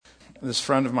this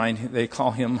friend of mine, they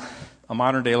call him a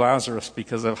modern-day Lazarus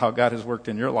because of how God has worked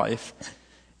in your life.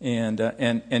 And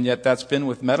yet that's been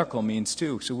with medical means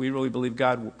too. So we really believe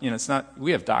God, it's not,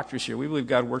 we have doctors here. We believe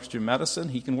God works through medicine.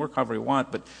 He can work however he wants.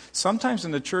 But sometimes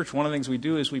in the church, one of the things we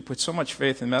do is we put so much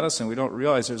faith in medicine, we don't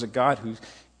realize there's a God who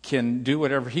can do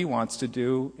whatever he wants to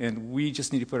do, and we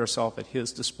just need to put ourselves at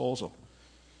his disposal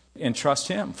and trust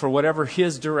him for whatever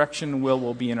his direction and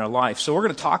will be in our life. So we're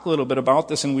going to talk a little bit about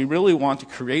this, and we really want to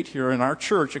create here in our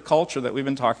church a culture that we've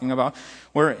been talking about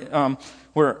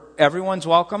where everyone's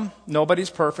welcome, nobody's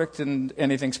perfect, and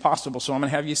anything's possible. So I'm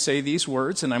going to have you say these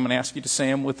words, and I'm going to ask you to say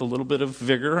them with a little bit of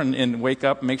vigor and wake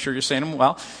up and make sure you're saying them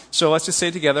well. So let's just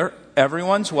say together,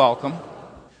 everyone's welcome,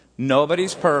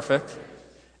 nobody's perfect,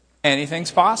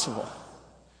 anything's possible.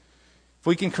 If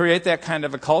we can create that kind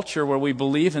of a culture where we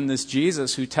believe in this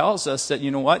Jesus who tells us that, you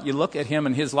know what, you look at him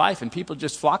and his life and people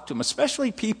just flock to him,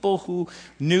 especially people who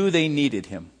knew they needed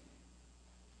him.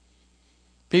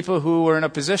 People who were in a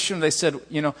position, they said,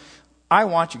 I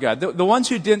want you, God. The ones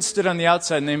who didn't stood on the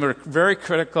outside, and they were very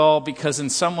critical because in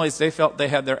some ways they felt they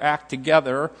had their act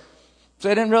together. So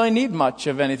they didn't really need much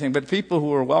of anything, but people who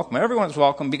were welcome. Everyone's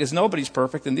welcome because nobody's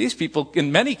perfect. And these people,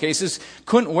 in many cases,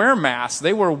 couldn't wear masks.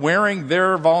 They were wearing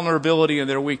their vulnerability and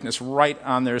their weakness right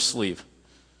on their sleeve.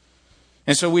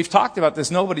 And so we've talked about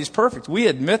this. Nobody's perfect. We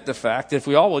admit the fact, if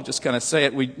we all will just kind of say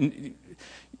it,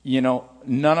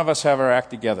 none of us have our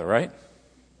act together, right?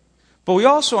 But we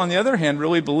also, on the other hand,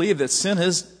 really believe that sin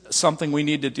is something we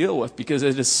need to deal with because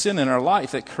it is sin in our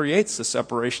life that creates the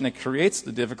separation, it creates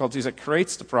the difficulties, it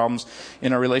creates the problems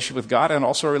in our relationship with God and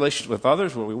also our relationship with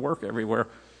others where we work everywhere.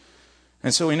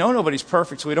 And so we know nobody's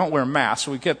perfect, so we don't wear masks.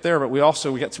 So we get there, but we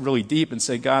get really deep and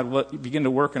say, God, begin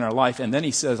to work in our life. And then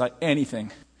he says,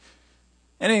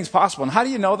 anything's possible. And how do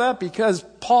you know that? Because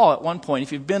Paul, at one point,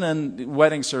 if you've been in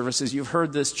wedding services, you've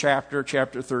heard this chapter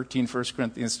 13, 1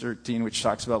 Corinthians 13, which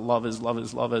talks about love is.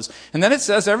 And then it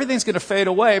says everything's going to fade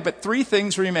away, but three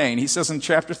things remain. He says in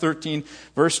chapter 13,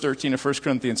 verse 13 of 1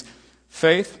 Corinthians,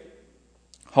 faith,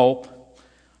 hope,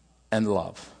 and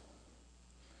love.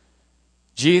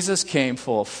 Jesus came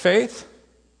full of faith,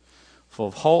 full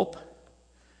of hope,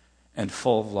 and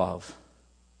full of love.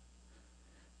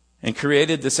 And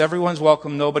created this everyone's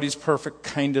welcome, nobody's perfect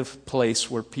kind of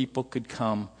place where people could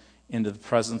come into the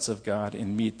presence of God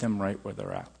and meet them right where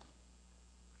they're at.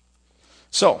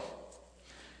 So,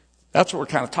 that's what we're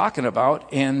kind of talking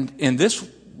about. And in this,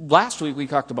 last week we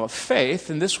talked about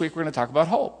faith, and this week we're going to talk about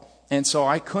hope. And so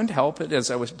I couldn't help it as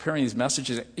I was preparing these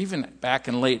messages. Even back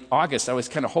in late August, I was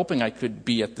kind of hoping I could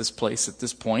be at this place at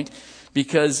this point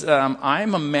because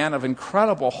I'm a man of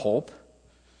incredible hope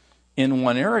in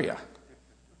one area.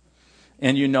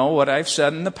 And you know what I've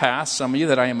said in the past, some of you,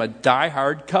 that I am a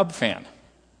diehard Cub fan.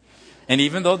 And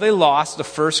even though they lost the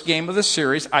first game of the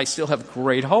series, I still have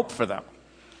great hope for them.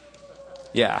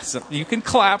 Yeah, so you can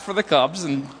clap for the Cubs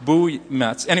and boo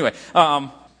Mets. Anyway,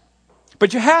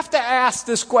 but you have to ask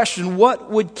this question,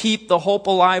 what would keep the hope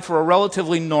alive for a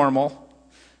relatively normal,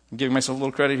 I'm giving myself a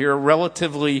little credit here, a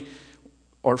relatively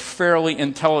or fairly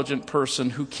intelligent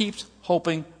person who keeps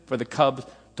hoping for the Cubs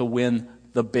to win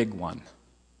the big one?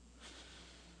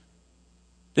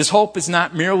 This hope is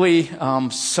not merely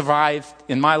survived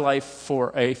in my life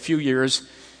for a few years,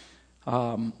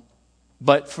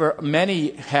 but for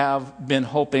many have been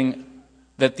hoping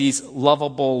that these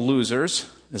lovable losers,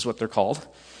 is what they're called,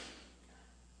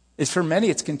 is for many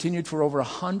it's continued for over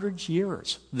 100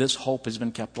 years. This hope has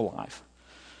been kept alive.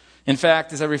 In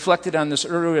fact, as I reflected on this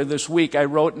earlier this week, I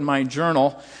wrote in my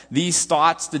journal these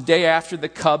thoughts the day after the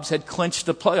Cubs had clinched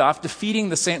the playoff, defeating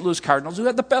the St. Louis Cardinals, who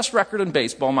had the best record in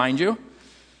baseball, mind you.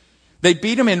 They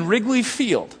beat them in Wrigley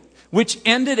Field, which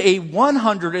ended a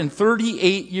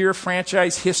 138-year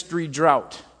franchise history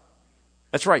drought.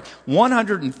 That's right,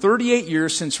 138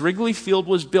 years since Wrigley Field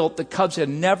was built, the Cubs had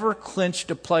never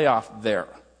clinched a playoff there.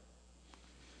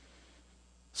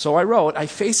 So I wrote, I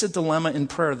face a dilemma in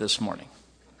prayer this morning.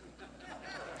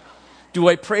 Do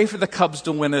I pray for the Cubs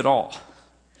to win it all?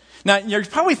 Now, you're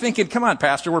probably thinking, come on,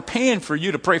 Pastor, we're paying for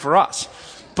you to pray for us.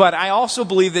 But I also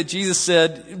believe that Jesus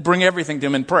said, bring everything to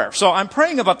him in prayer. So I'm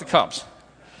praying about the Cubs.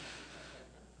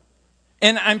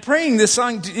 And I'm praying this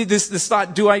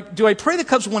thought, do I pray the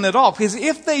Cubs win it all? Because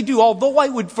if they do, although I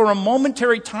would for a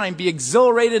momentary time be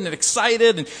exhilarated and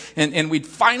excited and we'd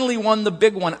finally won the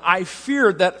big one, I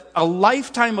fear that a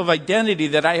lifetime of identity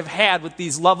that I have had with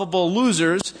these lovable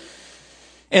losers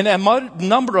and a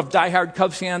number of diehard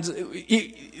Cubs fans,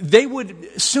 they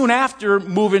would soon after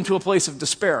move into a place of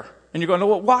despair. And you're going,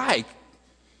 well, why?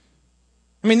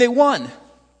 I mean, they won.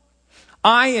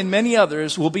 I and many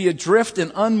others will be adrift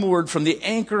and unmoored from the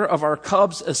anchor of our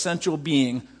Cubs' essential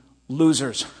being,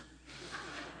 losers.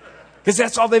 Because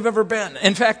that's all they've ever been.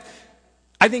 In fact,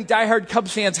 I think diehard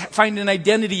Cubs fans find an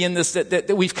identity in this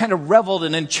that we've kind of reveled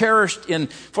in and cherished in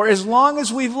for as long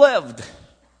as we've lived.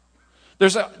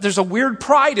 There's a weird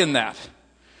pride in that.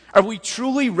 Are we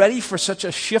truly ready for such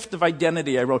a shift of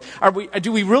identity? I wrote.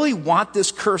 Do we really want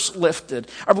this curse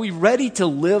lifted? Are we ready to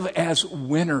live as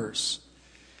winners?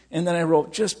 And then I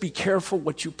wrote, just be careful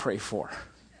what you pray for.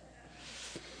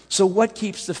 So what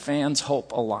keeps the fans'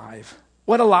 hope alive?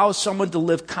 What allows someone to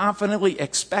live confidently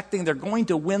expecting they're going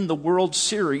to win the World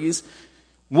Series,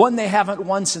 one they haven't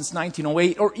won since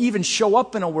 1908, or even show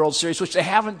up in a World Series, which they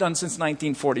haven't done since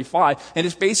 1945? And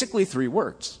it's basically 3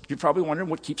 words. You're probably wondering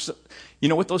what keeps it. You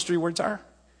know what those 3 words are?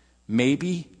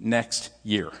 Maybe next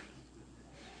year.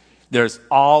 There's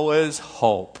always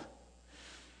hope.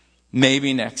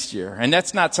 Maybe next year. And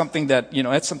that's not something that,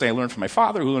 that's something I learned from my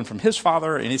father, who learned from his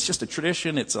father, and it's just a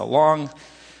tradition. It's a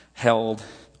long-held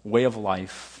way of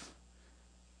life.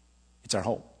 It's our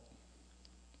hope.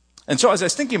 And so as I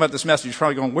was thinking about this message, you're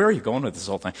probably going, where are you going with this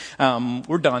whole thing?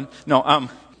 We're done. No,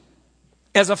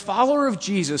 as a follower of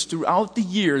Jesus throughout the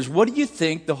years, what do you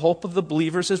think the hope of the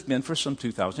believers has been for some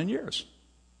 2,000 years?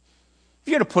 If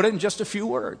you had to put it in just a few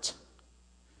words.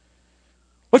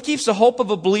 What keeps the hope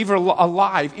of a believer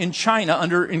alive in China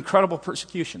under incredible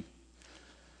persecution?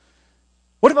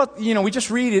 What about, we just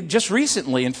read it just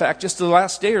recently, in fact, just the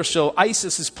last day or so,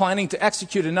 ISIS is planning to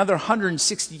execute another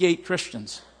 168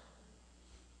 Christians.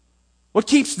 What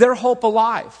keeps their hope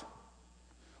alive?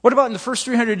 What about in the first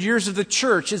 300 years of the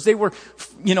church as they were,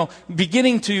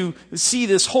 beginning to see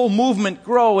this whole movement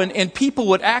grow and people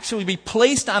would actually be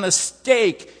placed on a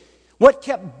stake? What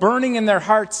kept burning in their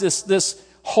hearts this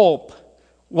hope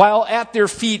while at their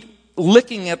feet,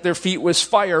 licking at their feet, was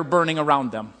fire burning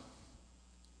around them?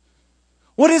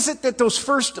 What is it that those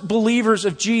first believers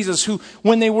of Jesus who,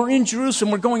 when they were in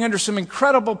Jerusalem, were going under some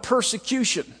incredible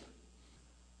persecution?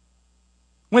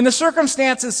 When the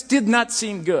circumstances did not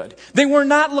seem good. They were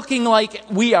not looking like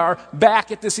we are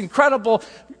back at this incredible,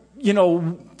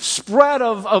 spread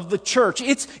of the church.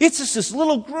 It's just this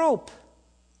little group.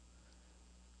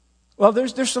 Well,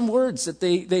 there's some words that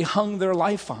they hung their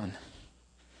life on.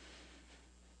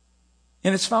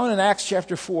 And it's found in Acts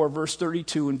chapter 4, verse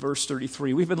 32 and verse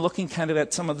 33. We've been looking kind of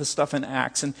at some of the stuff in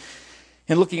Acts and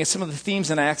looking at some of the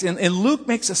themes in Acts. And Luke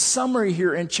makes a summary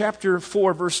here in chapter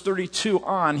 4, verse 32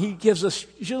 on. He gives us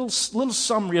a little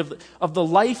summary of the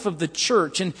life of the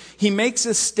church. And he makes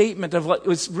a statement of what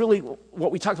was really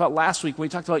what we talked about last week when we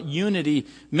talked about unity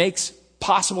makes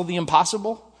possible the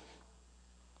impossible.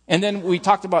 And then we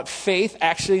talked about faith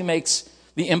actually makes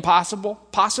the impossible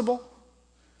possible.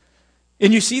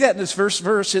 And you see that in this first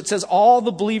verse. It says, all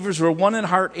the believers were one in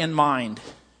heart and mind.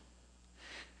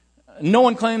 No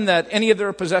one claimed that any of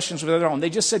their possessions were their own. They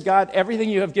just said, God,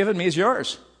 everything you have given me is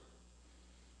yours.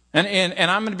 And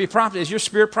I'm going to be prompted. As your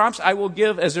spirit prompts, I will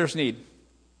give as there's need.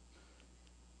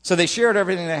 So they shared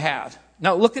everything they had.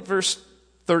 Now look at verse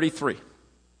 33.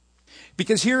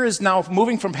 Because here is now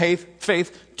moving from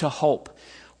faith to hope.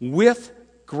 With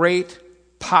great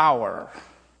power.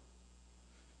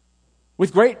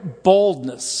 With great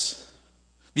boldness,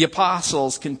 the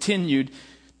apostles continued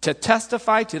to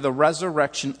testify to the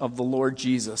resurrection of the Lord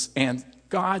Jesus. And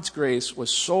God's grace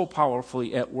was so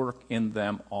powerfully at work in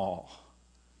them all.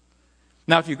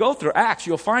 Now, if you go through Acts,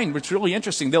 you'll find what's really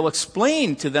interesting. They'll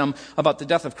explain to them about the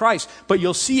death of Christ. But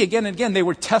you'll see again and again, they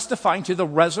were testifying to the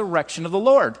resurrection of the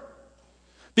Lord.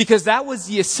 Because that was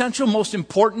the essential, most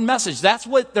important message. That's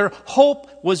what their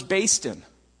hope was based in.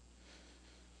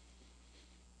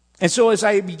 And so as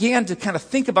I began to kind of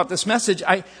think about this message,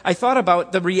 I thought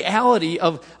about the reality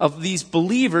of these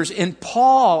believers. And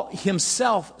Paul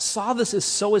himself saw this as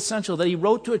so essential that he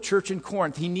wrote to a church in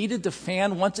Corinth. He needed to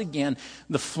fan once again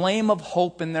the flame of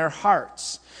hope in their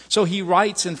hearts. So he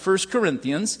writes in 1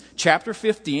 Corinthians chapter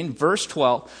 15, verse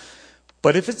 12,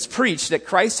 but if it's preached that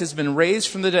Christ has been raised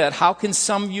from the dead, how can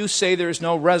some of you say there is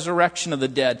no resurrection of the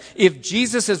dead? If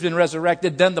Jesus has been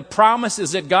resurrected, then the promise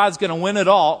is that God's going to win it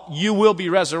all. You will be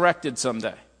resurrected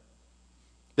someday.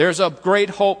 There's a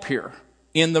great hope here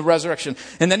in the resurrection.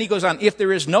 And then he goes on, if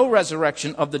there is no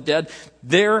resurrection of the dead,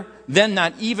 then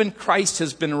not even Christ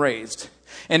has been raised.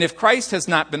 And if Christ has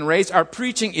not been raised, our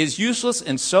preaching is useless,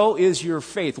 and so is your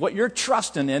faith. What you're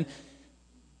trusting in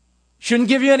shouldn't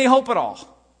give you any hope at all.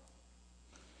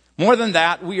 More than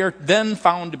that, we are then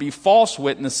found to be false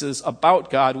witnesses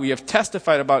about God. We have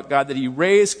testified about God that he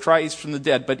raised Christ from the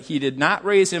dead, but he did not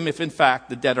raise him if in fact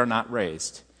the dead are not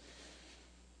raised.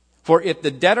 For if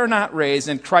the dead are not raised,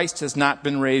 then Christ has not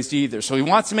been raised either. So he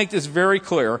wants to make this very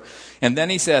clear. And then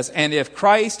he says, and if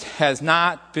Christ has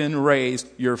not been raised,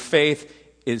 your faith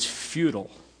is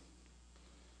futile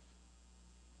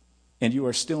and you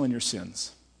are still in your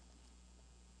sins,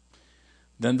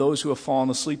 then those who have fallen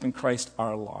asleep in Christ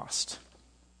are lost.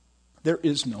 There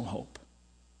is no hope.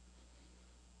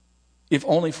 If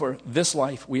only for this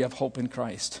life we have hope in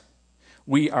Christ,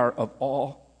 we are of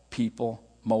all people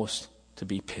most to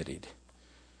be pitied,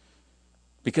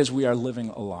 because we are living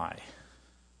a lie.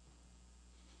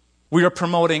 We are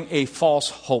promoting a false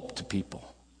hope to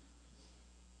people.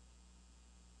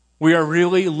 We are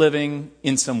really living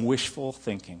in some wishful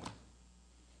thinking.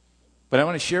 But I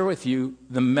want to share with you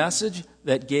the message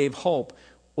that gave hope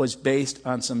was based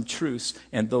on some truths,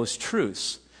 and those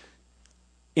truths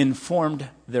informed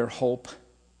their hope.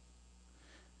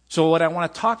 So what I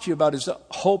want to talk to you about is that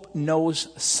hope knows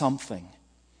something.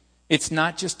 It's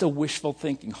not just a wishful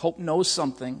thinking. Hope knows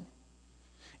something.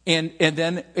 And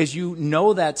then as you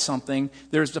know that something,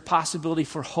 there's the possibility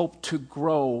for hope to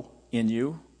grow in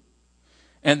you.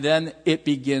 And then it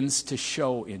begins to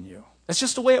show in you. That's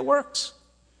just the way it works.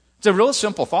 It's a real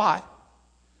simple thought.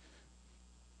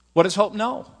 What does hope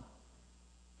know?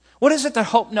 What is it that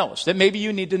hope knows that maybe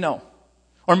you need to know?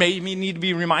 Or maybe you need to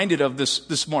be reminded of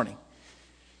this morning?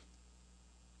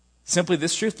 Simply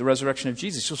this truth, the resurrection of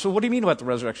Jesus. So what do you mean about the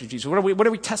resurrection of Jesus? What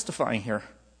are we testifying here?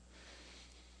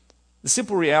 The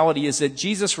simple reality is that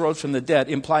Jesus rose from the dead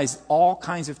implies all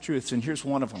kinds of truths, and here's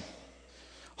one of them.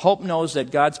 Hope knows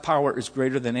that God's power is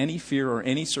greater than any fear or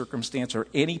any circumstance or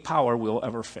any power we'll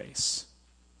ever face.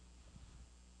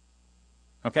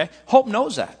 Okay? Hope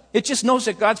knows that. It just knows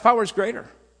that God's power is greater.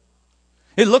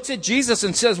 It looks at Jesus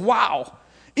and says, wow,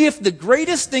 if the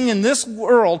greatest thing in this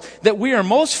world that we are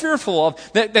most fearful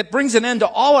of, that brings an end to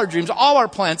all our dreams, all our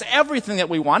plans, everything that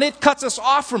we want, it cuts us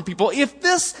off from people. If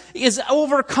this is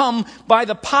overcome by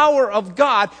the power of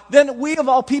God, then we of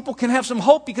all people can have some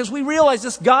hope, because we realize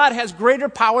this God has greater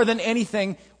power than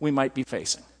anything we might be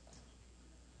facing.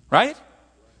 Right?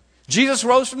 Jesus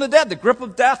rose from the dead. The grip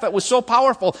of death that was so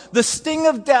powerful, the sting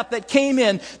of death that came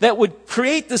in that would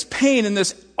create this pain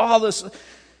and all this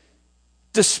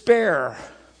despair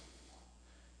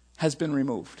has been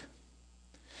removed.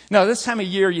 Now, this time of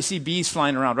year, you see bees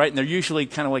flying around, right? And they're usually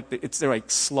kind of like, they're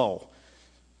like slow.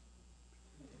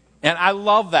 And I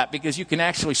love that, because you can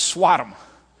actually swat them.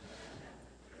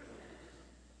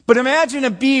 But imagine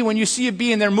a bee, when you see a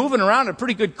bee and they're moving around at a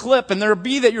pretty good clip, and they're a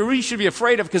bee that you really should be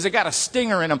afraid of because they got a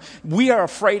stinger in them. We are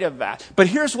afraid of that. But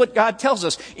here's what God tells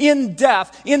us. In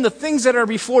death, in the things that are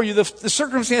before you, the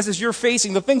circumstances you're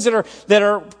facing, the things that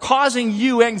are causing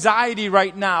you anxiety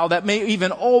right now, that may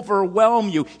even overwhelm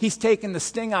you, He's taken the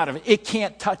sting out of it. It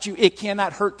can't touch you. It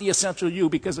cannot hurt the essential you,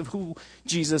 because of who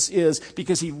Jesus is,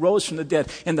 because He rose from the dead.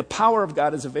 And the power of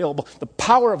God is available. The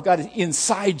power of God is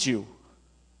inside you.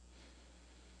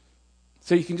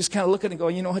 So you can just kind of look at it and go,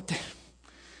 you know what?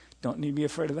 Don't need to be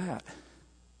afraid of that.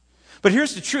 But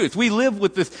here's the truth. We live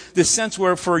with this sense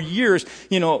where for years,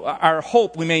 our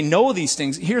hope, we may know these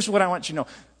things. Here's what I want you to know.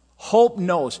 Hope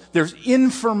knows. There's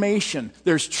information.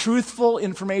 There's truthful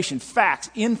information, facts,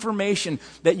 information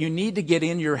that you need to get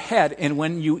in your head. And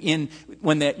when you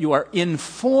are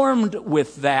informed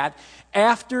with that,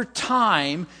 after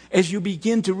time, as you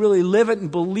begin to really live it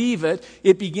and believe it,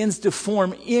 it begins to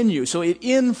form in you. So it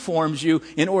informs you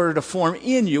in order to form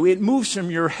in you. It moves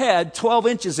from your head 12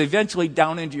 inches eventually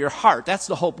down into your heart. That's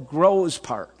the hope grows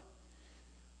part.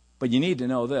 But you need to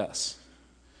know this.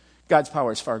 God's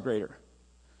power is far greater.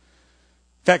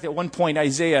 In fact, at one point,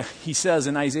 Isaiah, he says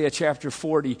in Isaiah chapter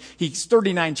 40, he's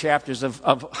 39 chapters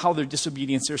of how their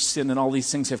disobedience, their sin, and all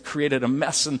these things have created a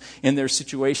mess in their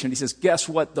situation. He says, guess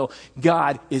what, though?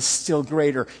 God is still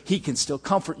greater. He can still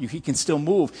comfort you. He can still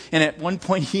move. And at one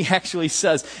point, he actually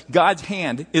says, God's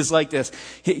hand is like this.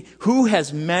 Who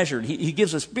has measured? He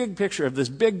gives us a big picture of this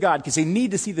big God, because they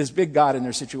need to see this big God in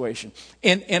their situation.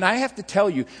 And I have to tell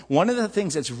you, one of the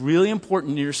things that's really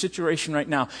important in your situation right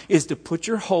now is to put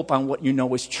your hope on what you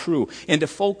know is true, and to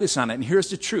focus on it. And here's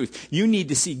the truth. You need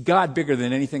to see God bigger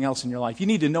than anything else in your life. You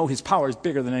need to know His power is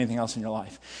bigger than anything else in your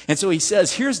life. And so He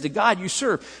says, here's the God you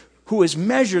serve, who has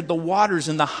measured the waters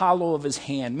in the hollow of His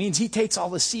hand. Means He takes all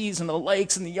the seas and the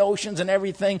lakes and the oceans and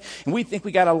everything. And we think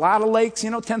we got a lot of lakes,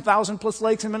 10,000 plus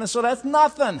lakes in Minnesota. That's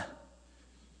nothing.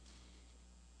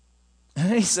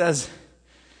 And He says,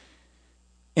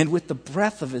 and with the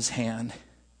breath of His hand,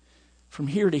 from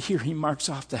here to here, He marks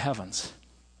off the heavens.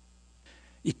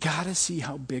 You got to see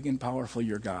how big and powerful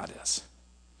your God is.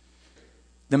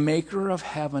 The maker of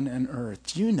heaven and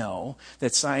earth. Do you know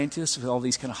that scientists with all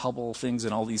these kind of Hubble things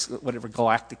and all these whatever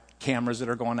galactic cameras that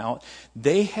are going out,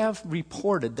 they have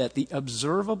reported that the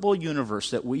observable universe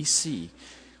that we see,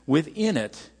 within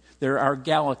it, there are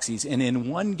galaxies. And in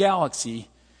one galaxy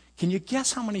Can you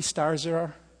guess how many stars there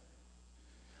are?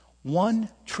 1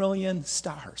 trillion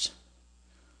stars.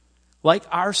 Like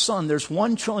our sun, there's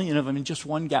 1 trillion of them in just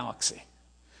one galaxy.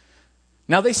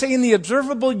 Now they say in the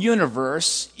observable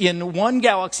universe, in one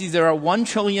galaxy there are 1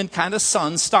 trillion kind of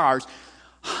suns, stars.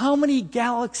 How many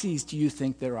galaxies do you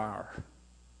think there are?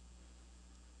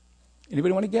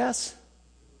 Anybody want to guess?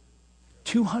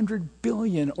 200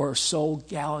 billion or so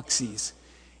galaxies.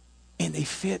 And they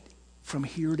fit from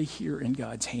here to here in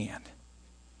God's hand.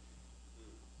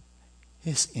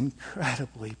 This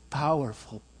incredibly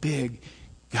powerful, big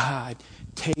God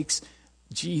takes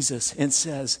Jesus and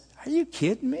says, are you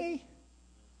kidding me?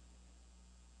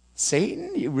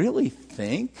 Satan, you really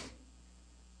think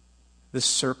the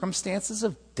circumstances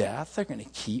of death are going to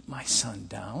keep my son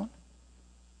down?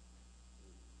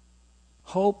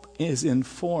 Hope is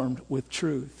informed with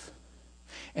truth.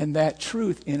 And that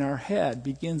truth in our head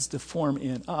begins to form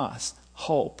in us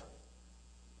hope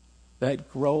that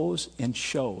grows and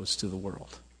shows to the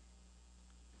world.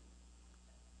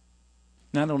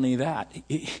 Not only that,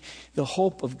 the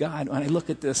hope of God, when I look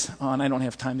at this, and I don't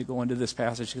have time to go into this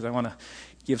passage because I want to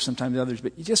give some time to others,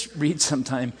 but you just read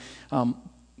sometime.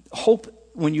 Hope,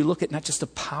 when you look at not just the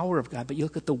power of God, but you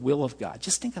look at the will of God.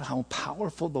 Just think of how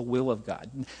powerful the will of God.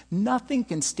 Nothing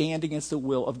can stand against the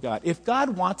will of God. If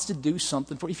God wants to do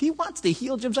something for you, if he wants to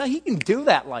heal Jim's eye, he can do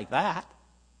that like that.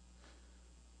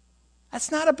 That's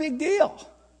not a big deal.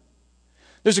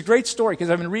 There's a great story, because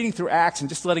I've been reading through Acts and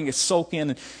just letting it soak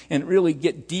in and really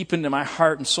get deep into my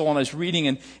heart and soul. And I was reading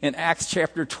in Acts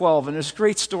chapter 12, and there's a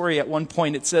great story at one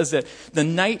point. It says that the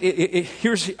night,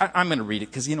 I'm going to read it,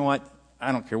 because you know what?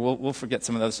 I don't care. We'll forget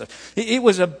some of the other stuff. It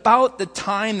was about the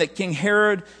time that King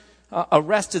Herod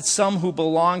arrested some who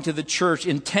belonged to the church,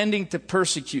 intending to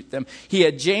persecute them. He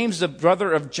had James, the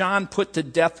brother of John, put to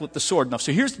death with the sword. Now,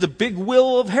 so here's the big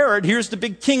will of Herod. Here's the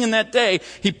big king in that day.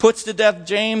 He puts to death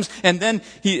James, and then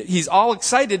he's all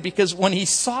excited because when he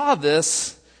saw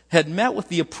this, had met with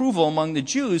the approval among the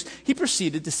Jews, he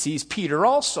proceeded to seize Peter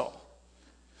also.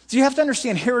 So you have to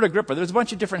understand Herod Agrippa. There's a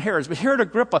bunch of different Herods, but Herod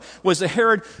Agrippa was the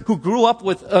Herod who grew up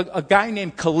with a guy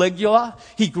named Caligula.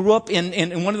 He grew up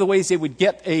in one of the ways they would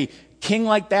get a king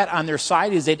like that on their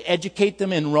side is they'd educate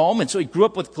them in Rome. And so he grew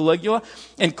up with Caligula.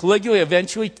 And Caligula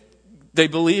eventually, they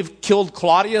believe, killed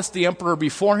Claudius, the emperor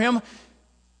before him.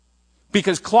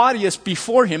 Because Claudius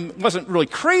before him wasn't really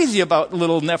crazy about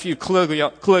little nephew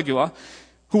Caligula,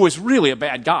 who was really a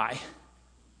bad guy.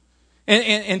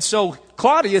 And so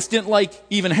Claudius didn't like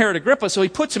even Herod Agrippa, so he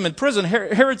puts him in prison.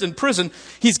 Herod's in prison.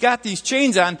 He's got these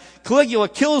chains on. Caligula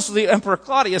kills the emperor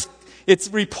Claudius. It's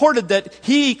reported that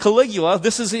Caligula,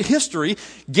 this is history,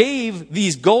 gave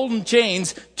these golden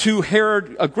chains to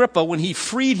Herod Agrippa when he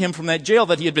freed him from that jail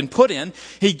that he had been put in.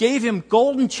 He gave him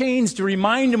golden chains to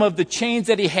remind him of the chains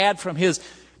that he had from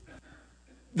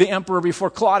the emperor before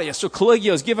Claudius. So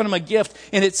Caligula has given him a gift.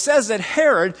 And it says that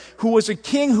Herod, who was a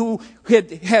king who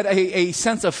had a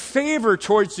sense of favor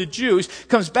towards the Jews,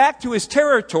 comes back to his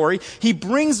territory. He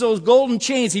brings those golden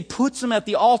chains. He puts them at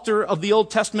the altar of the Old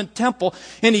Testament temple.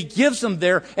 And he gives them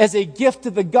there as a gift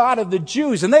to the God of the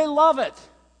Jews. And they love it.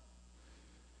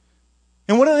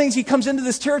 And one of the things, he comes into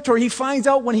this territory, he finds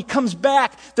out when he comes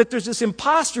back that there's this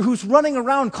imposter who's running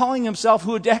around calling himself,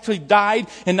 who had actually died,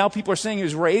 and now people are saying he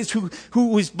was raised,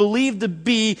 who is believed to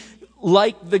be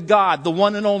like the God, the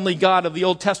one and only God of the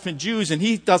Old Testament Jews, and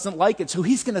he doesn't like it, so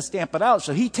he's going to stamp it out.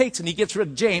 So he takes and he gets rid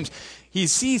of James. He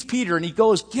sees Peter and he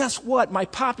goes, guess what? My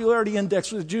popularity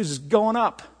index with the Jews is going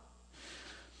up.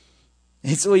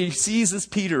 And so he seizes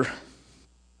Peter.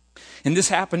 And this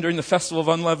happened during the festival of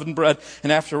unleavened bread.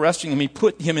 And after arresting him, he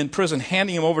put him in prison,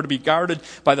 handing him over to be guarded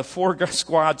by the 4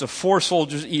 squads of 4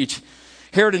 soldiers each.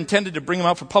 Herod intended to bring him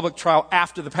out for public trial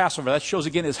after the Passover. That shows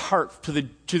again his heart to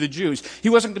the Jews. He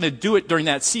wasn't going to do it during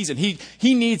that season. He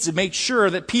needs to make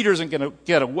sure that Peter isn't going to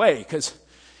get away. Because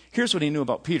here's what he knew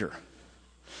about Peter.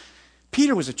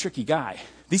 Peter was a tricky guy.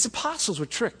 These apostles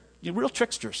were real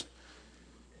tricksters.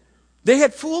 They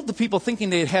had fooled the people thinking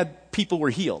they had people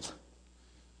were healed.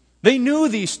 They knew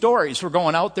these stories were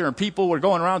going out there and people were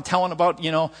going around telling about,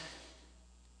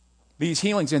 these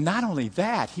healings. And not only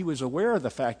that, he was aware of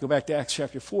the fact, go back to Acts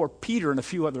chapter 4, Peter and a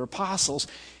few other apostles,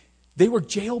 they were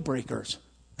jailbreakers.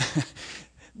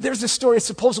 There's a story,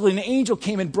 supposedly an angel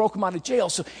came and broke them out of jail.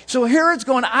 So Herod's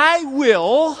going, I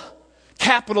will,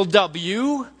 capital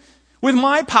W, with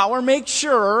my power, make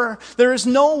sure there is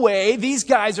no way these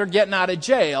guys are getting out of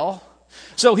jail.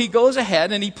 So he goes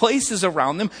ahead and he places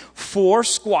around them 4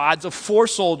 squads of 4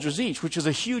 soldiers each, which is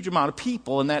a huge amount of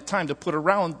people in that time to put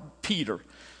around Peter.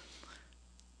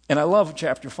 And I love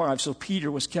chapter 5. So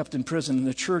Peter was kept in prison and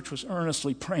the church was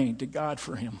earnestly praying to God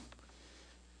for him.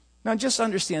 Now, just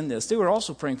understand this. They were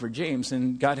also praying for James,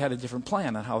 and God had a different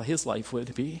plan on how his life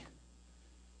would be.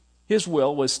 His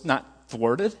will was not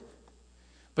thwarted,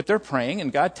 but they're praying,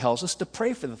 and God tells us to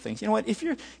pray for the things. You know what? If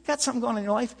you've got something going on in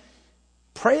your life,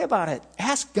 pray about it.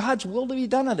 Ask God's will to be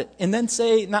done on it. And then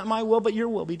say, not my will, but your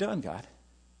will be done, God.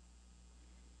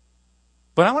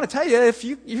 But I want to tell you, if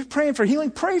you're praying for healing,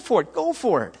 pray for it. Go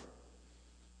for it.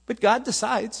 But God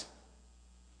decides.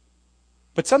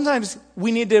 But sometimes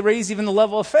we need to raise even the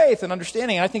level of faith and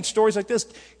understanding. I think stories like this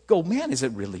go, man, is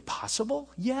it really possible?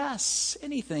 Yes,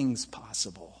 anything's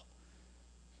possible.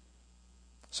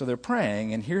 So they're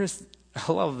praying, and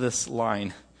I love this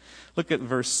line. Look at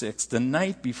verse 6. The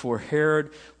night before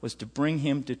Herod was to bring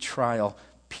him to trial,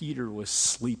 Peter was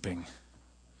sleeping.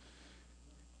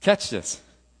 Catch this.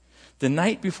 The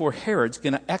night before Herod's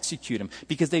going to execute him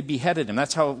because they beheaded him.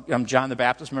 That's how John the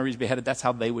Baptist, remember, he's beheaded. That's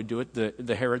how they would do it.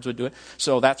 The Herods would do it.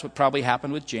 So that's what probably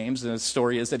happened with James. The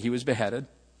story is that he was beheaded.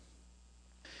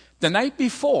 The night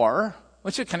before,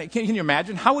 can you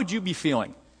imagine? How would you be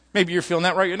feeling? Maybe you're feeling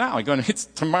that right now. You're going,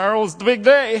 tomorrow's the big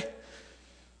day.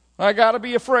 I got to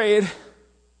be afraid.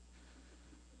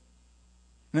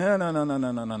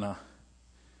 No.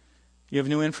 You have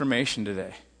new information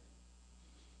today.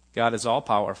 God is all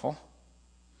powerful.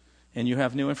 And you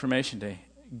have new information today.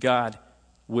 God's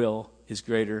will is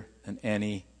greater than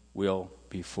any will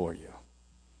before you.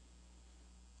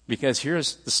 Because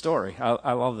here's the story.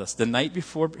 I love this. The night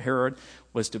before Herod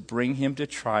was to bring him to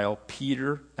trial,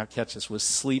 Peter, now catch this, was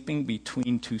sleeping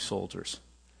between two soldiers.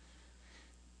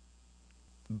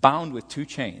 Bound with two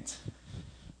chains.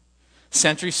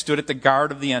 Sentries stood at the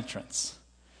guard of the entrance.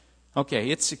 Okay,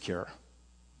 it's secure.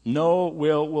 No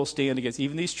will stand against.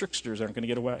 Even these tricksters aren't going to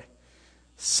get away.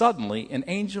 Suddenly, an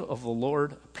angel of the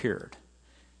Lord appeared.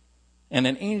 And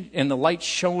the light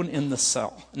shone in the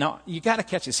cell. Now, you got to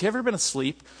catch this. Have you ever been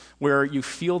asleep where you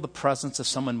feel the presence of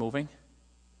someone moving?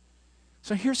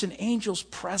 So here's an angel's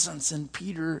presence, and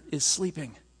Peter is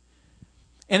sleeping.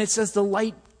 And it says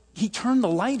he turned the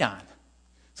light on.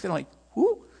 It's kind of like,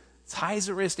 whoo, as high as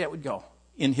the rheostat would go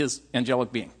in his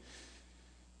angelic being.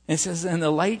 And it says, and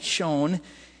the light shone,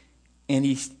 and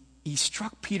he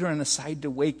struck Peter on the side to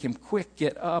wake him. Quick,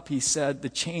 get up, he said. The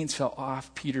chains fell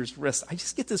off Peter's wrist. I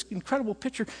just get this incredible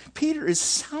picture. Peter is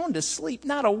sound asleep,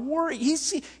 not a worry.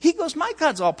 He goes, my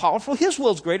God's all powerful. His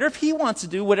will's greater. If he wants to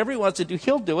do whatever he wants to do,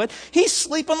 he'll do it. He's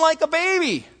sleeping like a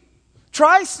baby.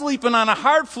 Try sleeping on a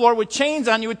hard floor with chains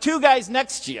on you with two guys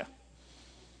next to you.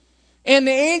 And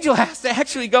the angel has to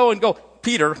actually go,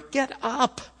 Peter, get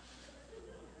up.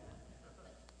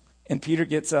 And Peter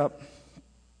gets up.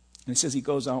 And it says he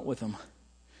goes out with him.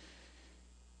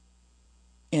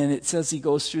 And it says he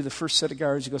goes through the first set of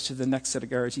guards, he goes through the next set of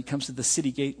guards. He comes to the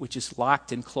city gate, which is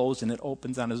locked and closed, and it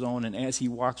opens on his own. And as he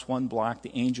walks one block,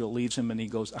 the angel leaves him, and he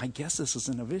goes, I guess this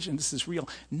isn't a vision. This is real.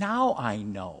 Now I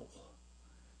know.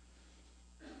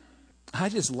 I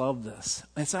just love this.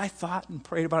 As I thought and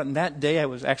prayed about it, and that day I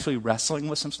was actually wrestling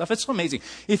with some stuff. It's so amazing.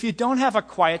 If you don't have a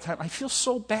quiet time, I feel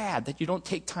so bad that you don't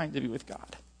take time to be with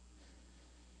God.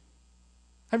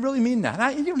 I really mean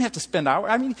that. You don't have to spend hours.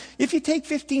 I mean, if you take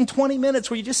 15, 20 minutes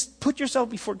where you just put yourself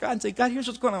before God and say, God, here's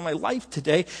what's going on in my life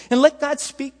today, and let God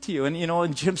speak to you.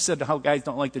 And Jim said how guys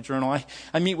don't like to journal.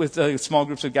 I meet with small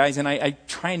groups of guys, and I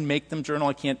try and make them journal.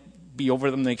 I can't be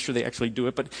over them, make sure they actually do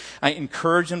it, but I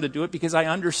encourage them to do it because I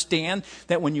understand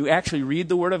that when you actually read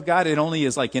the Word of God, it only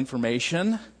is like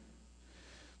information.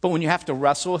 But when you have to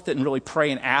wrestle with it and really pray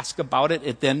and ask about it,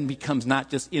 it then becomes not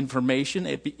just information.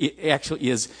 It actually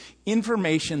is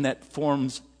information that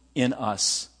forms in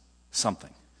us something.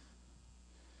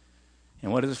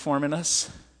 And what does it form in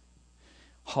us?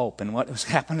 Hope. And what was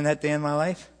happening that day in my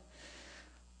life?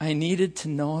 I needed to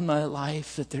know in my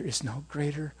life that there is no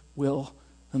greater will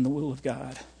than the will of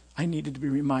God. I needed to be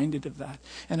reminded of that.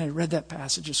 And I read that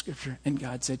passage of Scripture, and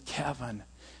God said, Gavin,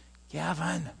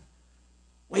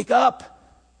 wake up.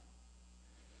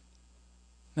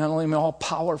 Not only am I all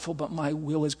powerful, but my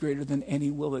will is greater than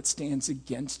any will that stands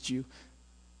against you.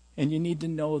 And you need to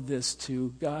know this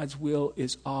too. God's will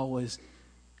is always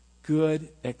good,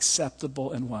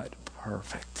 acceptable, and what?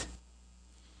 Perfect.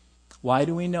 Why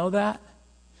do we know that?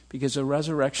 Because the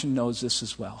resurrection knows this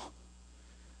as well.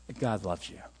 That God loves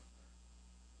you.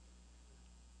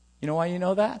 You know why you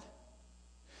know that?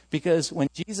 Because when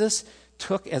Jesus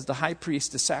took as the high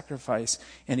priest the sacrifice,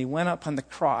 and he went up on the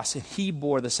cross, and he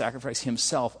bore the sacrifice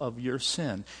himself of your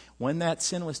sin. When that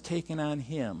sin was taken on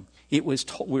him,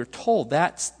 we're told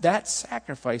that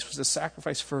sacrifice was a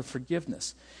sacrifice for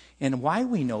forgiveness. And why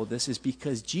we know this is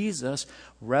because Jesus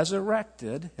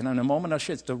resurrected, and in a moment I'll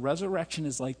share this, the resurrection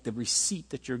is like the receipt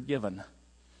that you're given.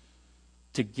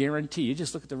 to guarantee. You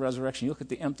just look at the resurrection. You look at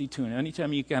the empty tomb.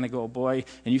 Anytime you kind of go, boy,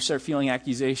 and you start feeling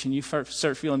accusation, you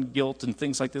start feeling guilt and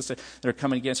things like this that are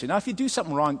coming against you. Now, if you do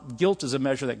something wrong, guilt is a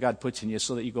measure that God puts in you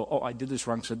so that you go, oh, I did this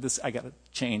wrong, so this I got to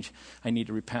change. I need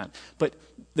to repent. But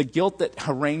the guilt that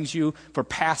harangues you for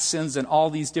past sins and all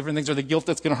these different things, or the guilt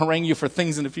that's going to harangue you for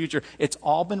things in the future, it's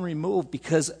all been removed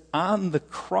because on the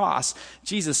cross,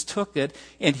 Jesus took it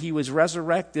and he was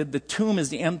resurrected. The tomb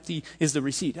is the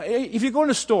receipt. If you go in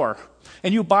a store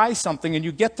and you buy something and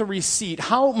you get the receipt,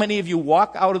 how many of you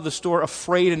walk out of the store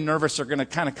afraid and nervous are going to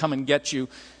kind of come and get you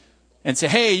and say,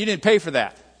 hey, you didn't pay for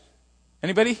that?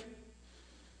 Anybody?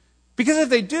 Because if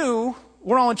they do,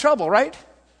 we're all in trouble, right?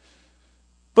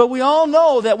 But we all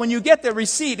know that when you get the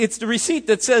receipt, it's the receipt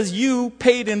that says you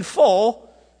paid in full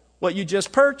what you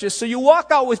just purchased. So you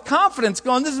walk out with confidence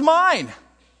going, this is mine.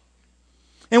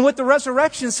 And what the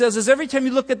resurrection says is every time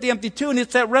you look at the empty tomb,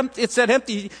 it's that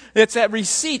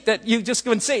receipt that you just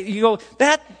go and say, you go,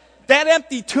 that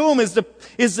empty tomb is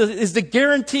the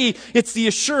guarantee, it's the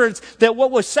assurance that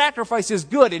what was sacrificed is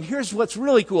good. And here's what's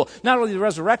really cool. Not only the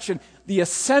resurrection, the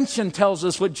ascension tells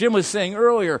us what Jim was saying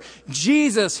earlier.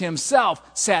 Jesus himself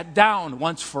sat down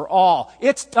once for all.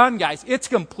 It's done, guys. It's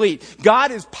complete.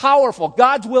 God is powerful.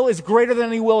 God's will is greater than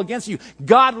any will against you.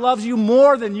 God loves you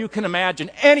more than you can imagine.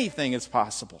 Anything is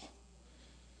possible.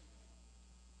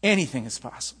 Anything is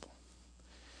possible.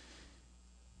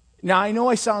 Now, I know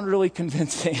I sound really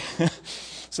convincing,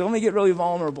 so let me get really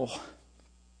vulnerable.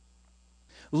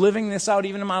 Living this out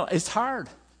even in my life, it's hard.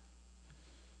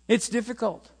 It's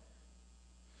difficult.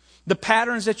 The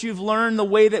patterns that you've learned, the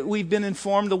way that we've been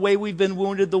informed, the way we've been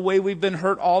wounded, the way we've been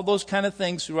hurt, all those kind of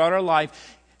things throughout our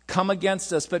life come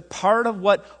against us. But part of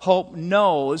what hope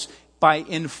knows by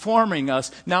informing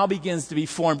us now begins to be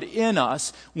formed in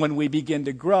us when we begin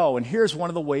to grow. And here's one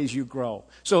of the ways you grow.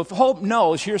 So if hope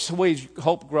knows, here's the ways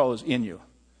hope grows in you.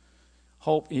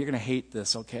 Hope, you're going to hate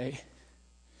this, okay?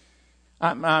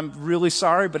 I'm really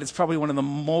sorry, but it's probably one of the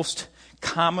most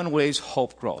common ways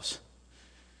hope grows.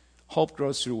 Hope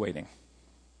grows through waiting.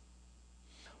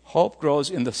 Hope grows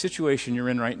in the situation you're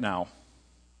in right now,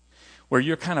 where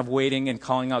you're kind of waiting and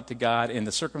calling out to God, and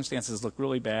the circumstances look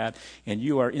really bad, and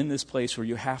you are in this place where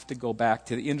you have to go back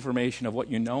to the information of what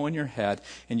you know in your head,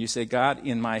 and you say, God,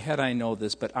 in my head I know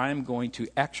this, but I'm going to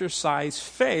exercise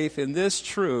faith in this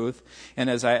truth, and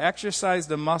as I exercise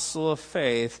the muscle of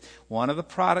faith, one of the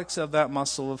products of that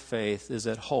muscle of faith is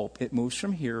that hope. It moves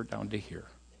from here down to here.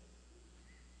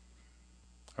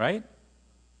 Right?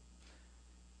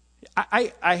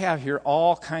 I have here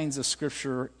all kinds of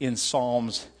scripture in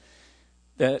Psalms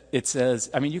that it says,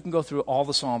 I mean, you can go through all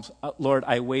the Psalms. Lord,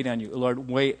 I wait on you. Lord,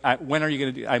 when are you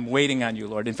going to do? I'm waiting on you,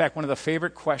 Lord. In fact, one of the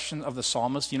favorite questions of the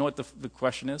psalmist, you know what the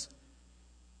question is?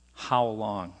 How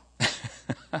long?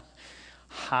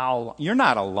 How long? You're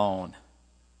not alone.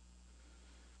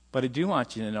 But I do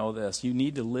want you to know this. You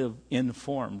need to live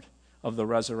informed of the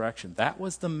resurrection. That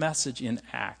was the message in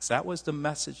Acts. That was the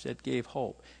message that gave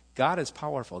hope. God is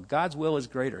powerful. God's will is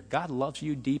greater. God loves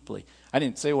you deeply. I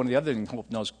didn't say one of the other things hope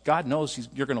knows. God knows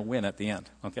you're going to win at the end.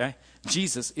 Okay?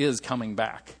 Jesus is coming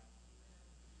back.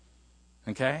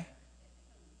 Okay?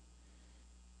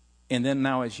 And then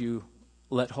now as you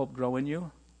let hope grow in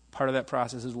you, part of that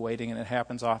process is waiting, and it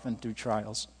happens often through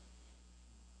trials.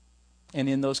 And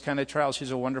in those kind of trials,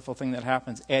 here's a wonderful thing that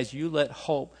happens. As you let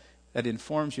hope that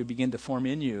informs you begin to form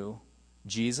in you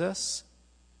Jesus,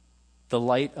 the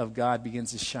light of God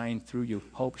begins to shine through you.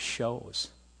 Hope shows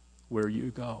where you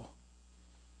go.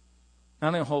 Not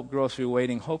only hope grows through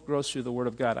waiting, hope grows through the Word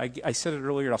of God. I said it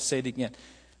earlier, I'll say it again.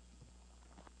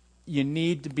 You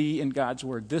need to be in God's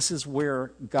Word. This is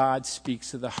where God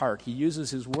speaks to the heart. He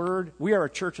uses His Word. We are a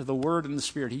church of the Word and the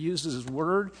Spirit. He uses His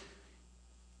Word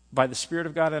by the Spirit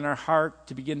of God in our heart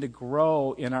to begin to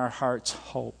grow in our hearts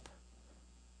hope.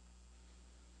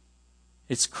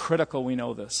 It's critical we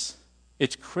know this.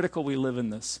 It's critical we live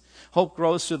in this. Hope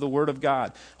grows through the Word of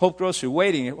God. Hope grows through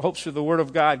waiting. It hopes through the Word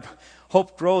of God.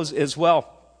 Hope grows as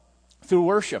well through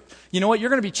worship. You know what?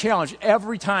 You're going to be challenged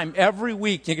every time, every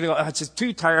week. You're going to go, I'm just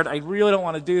too tired. I really don't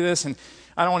want to do this, and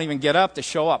I don't want to even get up to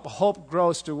show up. Hope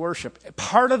grows through worship.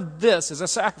 Part of this is a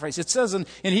sacrifice. It says in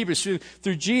Hebrews,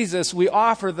 through Jesus, we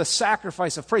offer the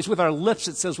sacrifice of praise. With our lips,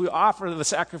 it says we offer the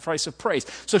sacrifice of praise.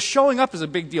 So showing up is a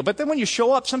big deal. But then when you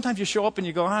show up, sometimes you show up and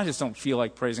you go, I just don't feel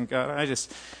like praising God. I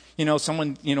just,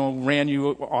 someone, ran you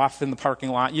off in the parking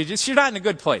lot. You're not in a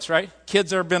good place, right?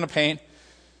 Kids have been a pain.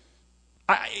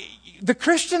 The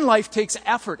Christian life takes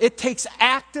effort. It takes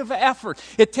active effort.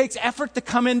 It takes effort to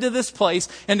come into this place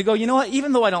and to go, you know what,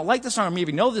 even though I don't like this song or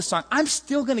maybe know this song, I'm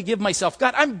still going to give myself.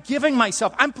 God, I'm giving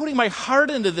myself. I'm putting my heart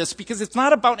into this because it's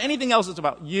not about anything else. It's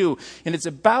about you. And it's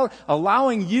about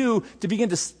allowing you to begin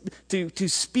to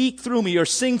speak through me or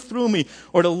sing through me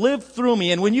or to live through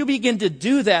me. And when you begin to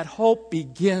do that, hope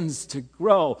begins to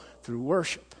grow through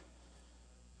worship.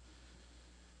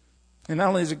 And not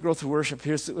only does it grow through worship,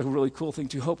 here's a really cool thing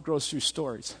too. Hope grows through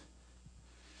stories.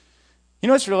 You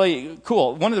know what's really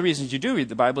cool? One of the reasons you do read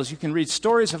the Bible is you can read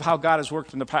stories of how God has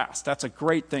worked in the past. That's a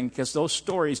great thing because those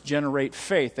stories generate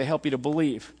faith. They help you to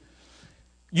believe.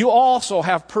 You also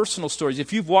have personal stories.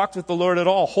 If you've walked with the Lord at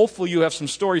all, hopefully you have some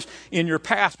stories in your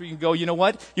past where you can go, you know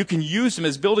what? You can use them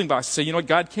as building blocks. Say, you know what?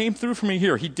 God came through for me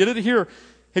here. He did it here.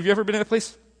 Have you ever been in a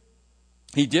place?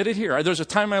 He did it here. There was a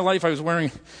time in my life I was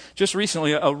wearing just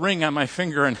recently a ring on my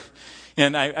finger,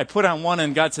 and I put on one,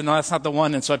 and God said, no, that's not the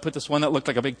one. And so I put this one that looked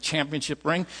like a big championship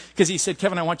ring because he said,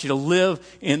 Kevin, I want you to live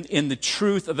in the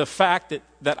truth of the fact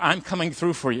that I'm coming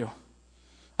through for you.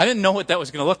 I didn't know what that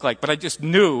was going to look like, but I just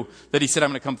knew that he said, I'm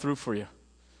going to come through for you.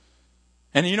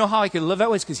 And you know how I could live that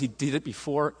way? It's because he did it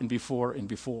before and before and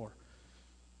before.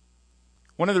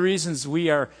 One of the reasons we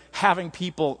are having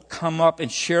people come up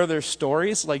and share their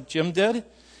stories like Jim did,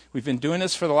 we've been doing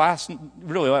this for the last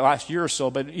year or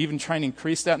so, but even trying to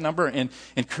increase that number and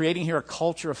creating here a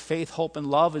culture of faith, hope, and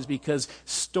love is because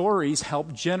stories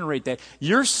help generate that.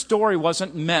 Your story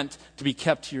wasn't meant to be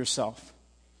kept to yourself.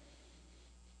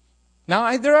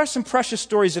 Now, there are some precious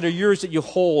stories that are yours that you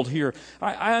hold here.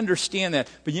 I understand that.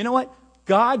 But you know what?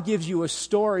 God gives you a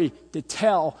story to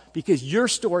tell because your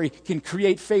story can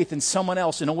create faith in someone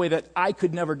else in a way that I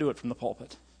could never do it from the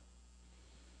pulpit.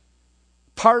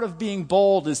 Part of being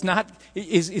bold is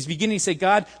beginning to say,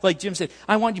 God, like Jim said,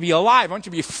 I want you to be alive. I want you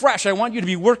to be fresh. I want you to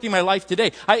be working my life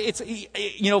today.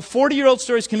 40-year-old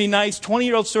stories can be nice.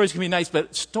 20-year-old stories can be nice.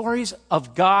 But stories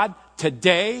of God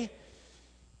today,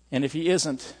 and if he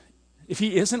isn't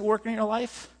working in your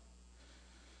life,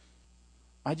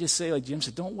 I just say, like Jim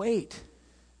said, don't wait.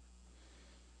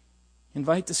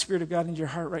 Invite the Spirit of God into your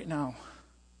heart right now.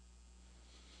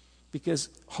 Because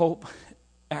hope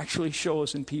actually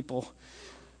shows in people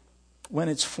when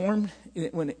it's formed,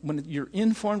 when you're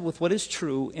informed with what is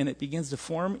true and it begins to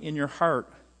form in your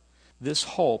heart, this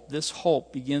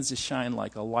hope begins to shine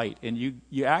like a light. And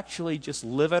you actually just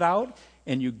live it out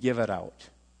and you give it out.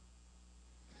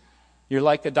 You're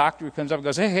like a doctor who comes up and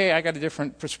goes, hey, I got a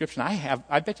different prescription.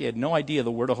 I bet you had no idea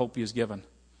the word of hope he was given.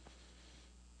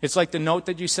 It's like the note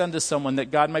that you send to someone that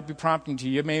God might be prompting to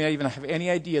you. You may not even have any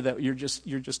idea that you're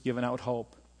just giving out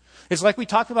hope. It's like we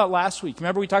talked about last week.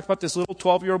 Remember we talked about this little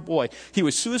 12-year-old boy. He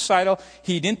was suicidal.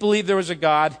 He didn't believe there was a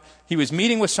God. He was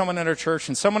meeting with someone in our church,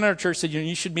 and someone in our church said,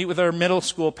 you should meet with our middle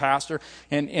school pastor.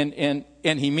 And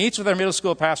he meets with our middle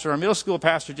school pastor. Our middle school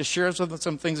pastor just shares with him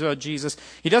some things about Jesus.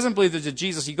 He doesn't believe there's a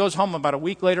Jesus. He goes home about a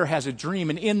week later, has a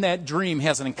dream, and in that dream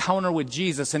has an encounter with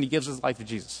Jesus, and he gives his life to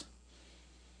Jesus.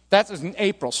 That was in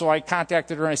April, so I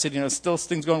contacted her and I said, still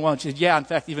things going well? And she said, yeah, in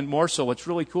fact, even more so. What's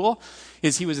really cool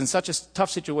is he was in such a tough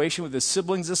situation with his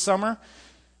siblings this summer.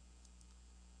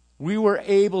 We were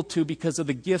able to, because of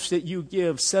the gifts that you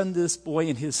give, send this boy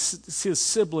and his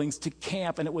siblings to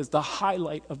camp, and it was the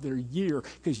highlight of their year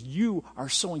because you are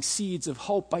sowing seeds of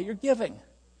hope by your giving.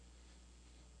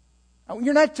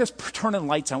 You're not just turning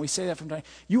lights on. We say that from time.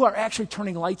 You are actually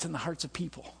turning lights in the hearts of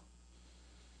people.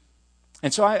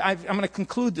 And so I'm going to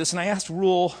conclude this, and I asked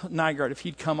Rule Nygaard if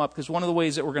he'd come up, because one of the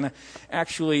ways that we're going to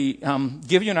actually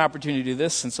give you an opportunity to do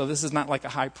this, and so this is not like a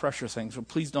high-pressure thing, so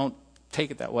please don't take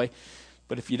it that way.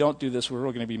 But if you don't do this, we're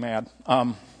really going to be mad.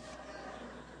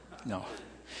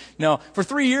 No. For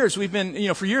 3 years, we've been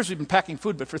packing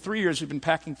food, but for 3 years, we've been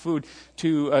packing food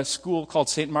to a school called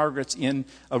St. Margaret's in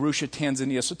Arusha,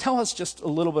 Tanzania. So tell us just a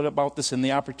little bit about this and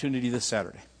the opportunity this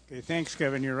Saturday. Okay, thanks,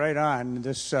 Kevin. You're right on.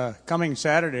 This coming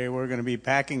Saturday, we're going to be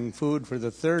packing food for the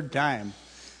third time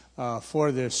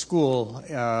for this school,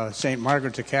 St.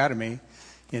 Margaret's Academy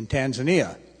in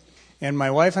Tanzania. And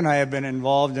my wife and I have been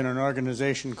involved in an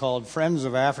organization called Friends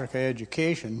of Africa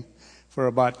Education for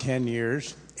about 10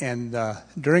 years. And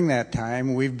during that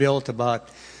time, we've built about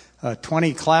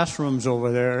 20 classrooms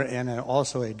over there and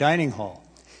also a dining hall.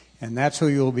 And that's who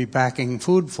you'll be packing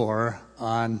food for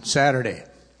on Saturday.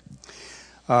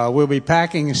 We'll be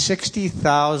packing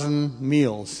 60,000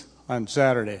 meals on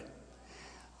Saturday.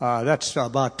 That's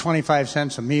about 25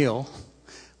 cents a meal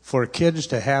for kids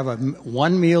to have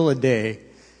one meal a day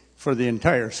for the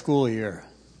entire school year.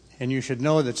 And you should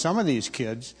know that some of these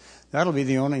kids, that'll be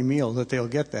the only meal that they'll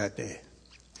get that day.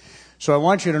 So I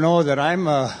want you to know that I'm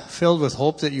filled with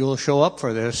hope that you'll show up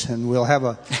for this, and we'll have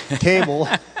a table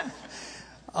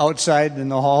outside in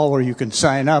the hall where you can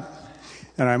sign up.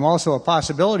 And I'm also a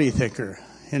possibility thinker.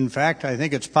 In fact, I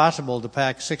think it's possible to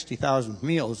pack 60,000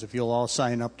 meals if you'll all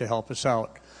sign up to help us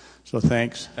out. So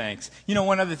thanks. Thanks.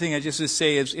 One other thing I just would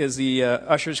say is the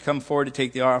ushers come forward to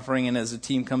take the offering, and as the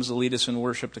team comes to lead us in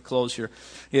worship to close here,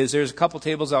 is there's a couple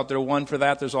tables out there. One for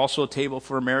that. There's also a table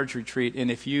for a marriage retreat.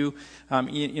 And if you want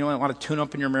to tune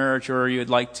up in your marriage, or you'd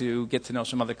like to get to know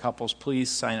some other couples, please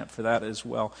sign up for that as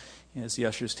well as the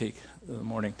ushers take the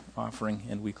morning offering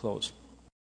and we close.